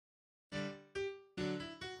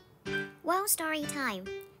World Story Time,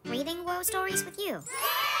 reading world stories with you.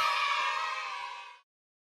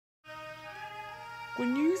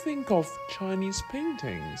 When you think of Chinese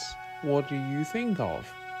paintings, what do you think of?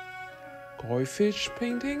 Koi fish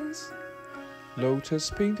paintings? Lotus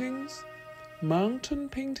paintings? Mountain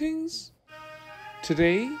paintings?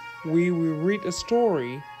 Today, we will read a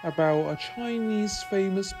story about a Chinese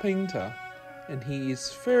famous painter, and he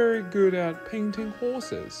is very good at painting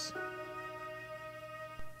horses.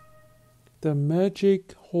 The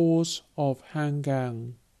Magic Horse of Han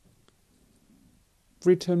Gan,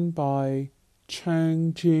 written by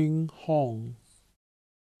Chen Jianghong.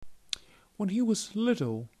 When he was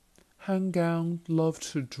little, Han Gan loved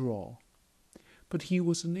to draw, but he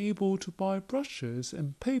was unable to buy brushes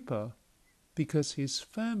and paper because his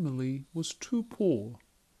family was too poor.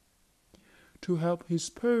 To help his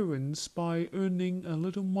parents by earning a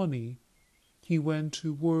little money, he went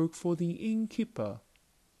to work for the innkeeper.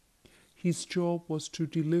 His job was to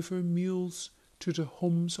deliver meals to the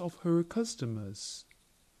homes of her customers.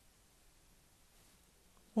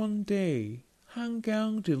 One day, Han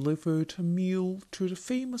Gan delivered a meal to the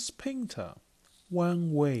famous painter,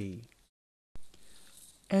 Wang Wei.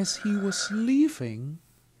 As he was leaving,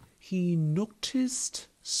 he noticed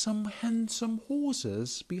some handsome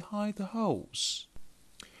horses behind the house,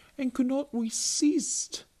 and could not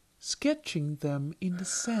resist sketching them in the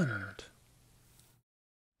sand.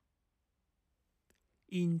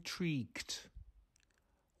 Intrigued,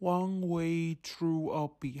 Wang Wei drew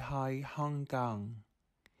up behind Han Gan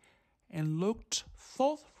and looked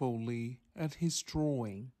thoughtfully at his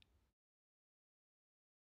drawing.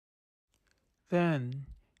 Then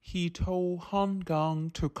he told Han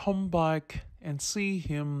Gan to come back and see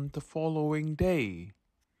him the following day.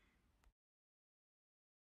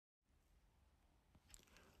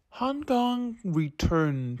 Han Gan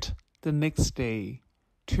returned the next day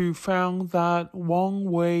to find that Wang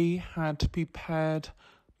Wei had prepared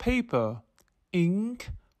paper, ink,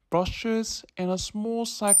 brushes, and a small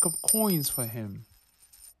sack of coins for him.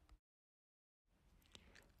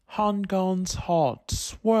 Han Gan's heart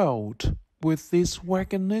swelled with this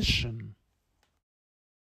recognition.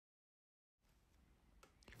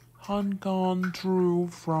 Han Gan drew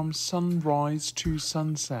from sunrise to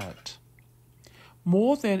sunset.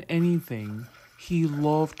 More than anything, he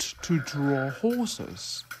loved to draw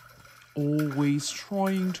horses, always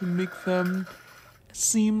trying to make them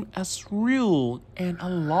seem as real and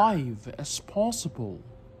alive as possible.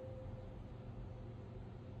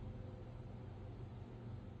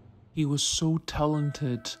 He was so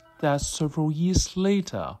talented that several years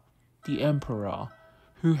later, the emperor,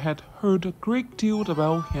 who had heard a great deal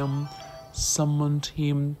about him, summoned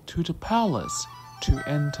him to the palace to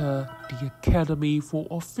enter the Academy for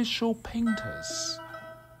Official Painters.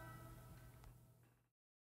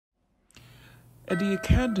 At the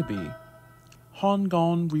Academy, Han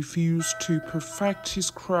Gan refused to perfect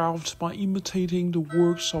his craft by imitating the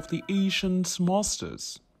works of the ancient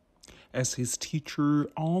masters, as his teacher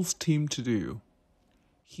asked him to do.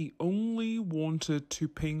 He only wanted to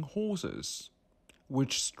paint horses,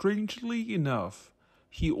 which, strangely enough,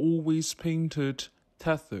 he always painted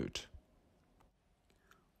tethered.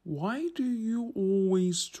 "Why do you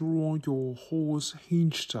always draw your horse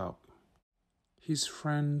hinged up?" his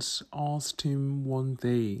friends asked him one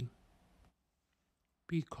day.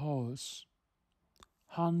 "Because,"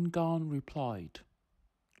 Han Gan replied,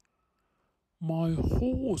 "my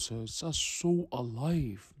horses are so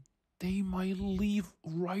alive, they might leap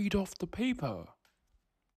right off the paper."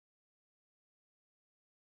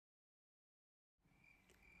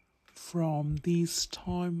 From this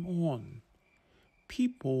time on,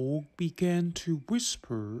 people began to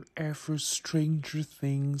whisper ever stranger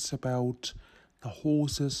things about the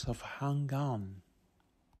horses of Han Gan.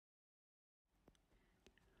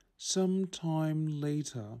 Some time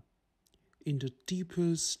later, in the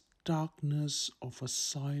deepest darkness of a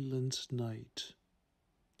silent night,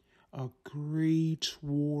 a great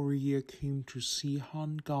warrior came to see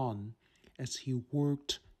Han Gan as he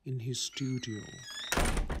worked in his studio.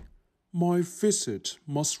 "My visit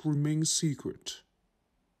must remain secret,"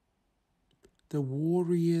 the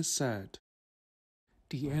warrior said.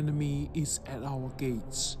 "The enemy is at our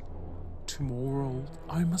gates. Tomorrow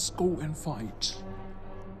I must go and fight.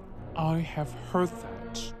 I have heard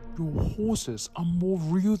that your horses are more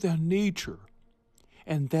real than nature,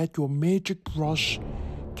 and that your magic brush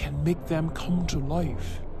can make them come to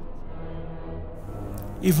life.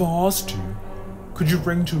 If I asked you, could you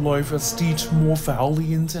bring to life a steed more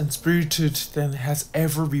valiant and spirited than has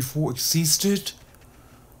ever before existed?"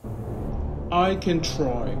 "I can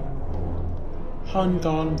try," Han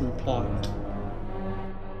Gan replied.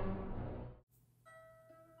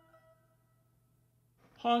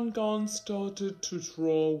 Han Gan started to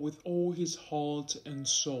draw with all his heart and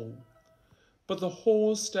soul, but the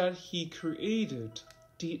horse that he created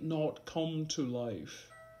did not come to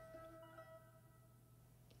life.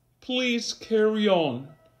 Please carry on.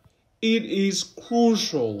 It is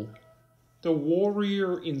crucial, the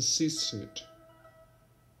warrior insisted.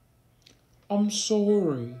 I'm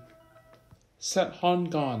sorry, said Han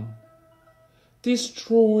Gan. This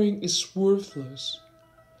drawing is worthless.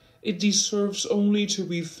 It deserves only to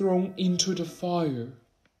be thrown into the fire.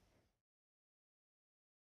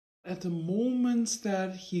 At the moment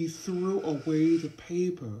that he threw away the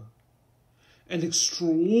paper, an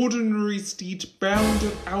extraordinary steed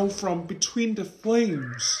bounded out from between the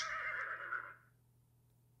flames.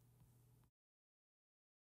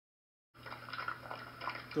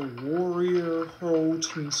 The warrior hurled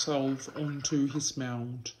himself onto his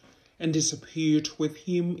mount and disappeared with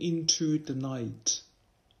him into the night.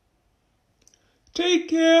 Take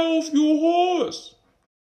care of your horse,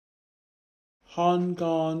 Han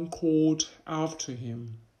Gan called after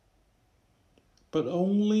him, but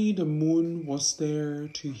only the moon was there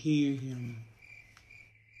to hear him.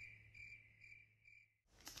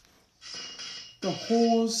 The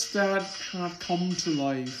horse that had come to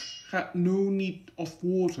life had no need of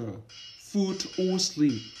water, food, or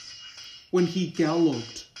sleep. When he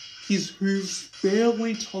galloped, his hoofs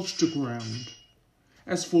barely touched the ground.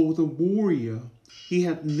 As for the warrior, he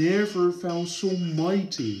had never felt so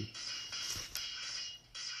mighty.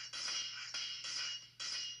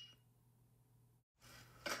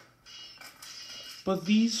 But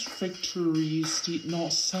these victories did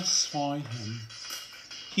not satisfy him.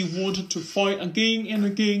 He wanted to fight again and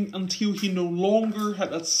again until he no longer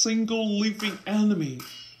had a single living enemy.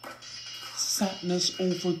 Sadness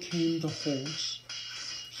overcame the horse.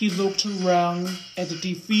 He looked around at the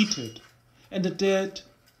defeated, and the dead,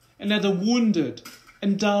 and at the wounded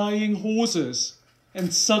and dying horses,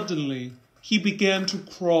 and suddenly he began to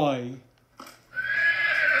cry.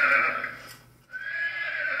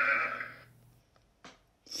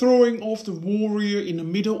 Throwing off the warrior in the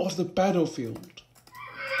middle of the battlefield,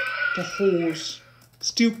 the horse,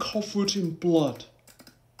 still covered in blood,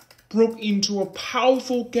 broke into a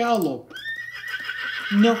powerful gallop.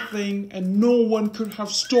 Nothing and no one could have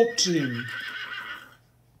stopped him.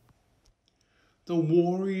 The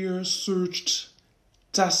warrior searched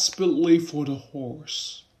desperately for the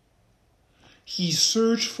horse. He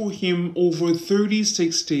searched for him over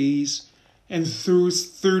 36 days and through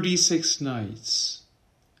 36 nights.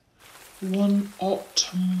 One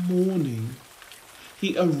autumn morning,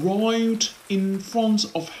 he arrived in front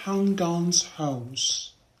of Han Gan's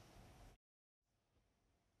house.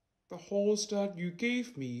 The horse that you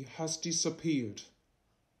gave me has disappeared,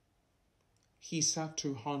 he said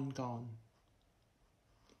to Han Gan.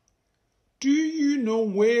 Do you know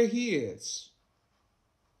where he is?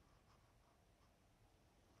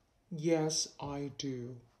 Yes, I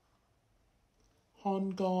do,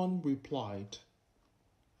 Han Gan replied.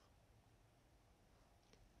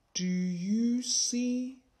 Do you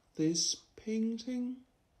see this painting?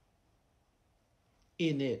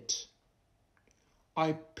 In it,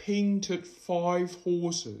 I painted 5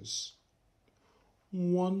 horses.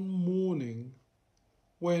 One morning,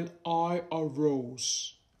 when I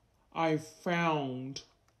arose, I found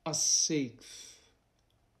a 6th.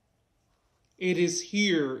 It is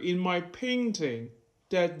here in my painting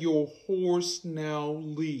that your horse now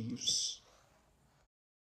lives.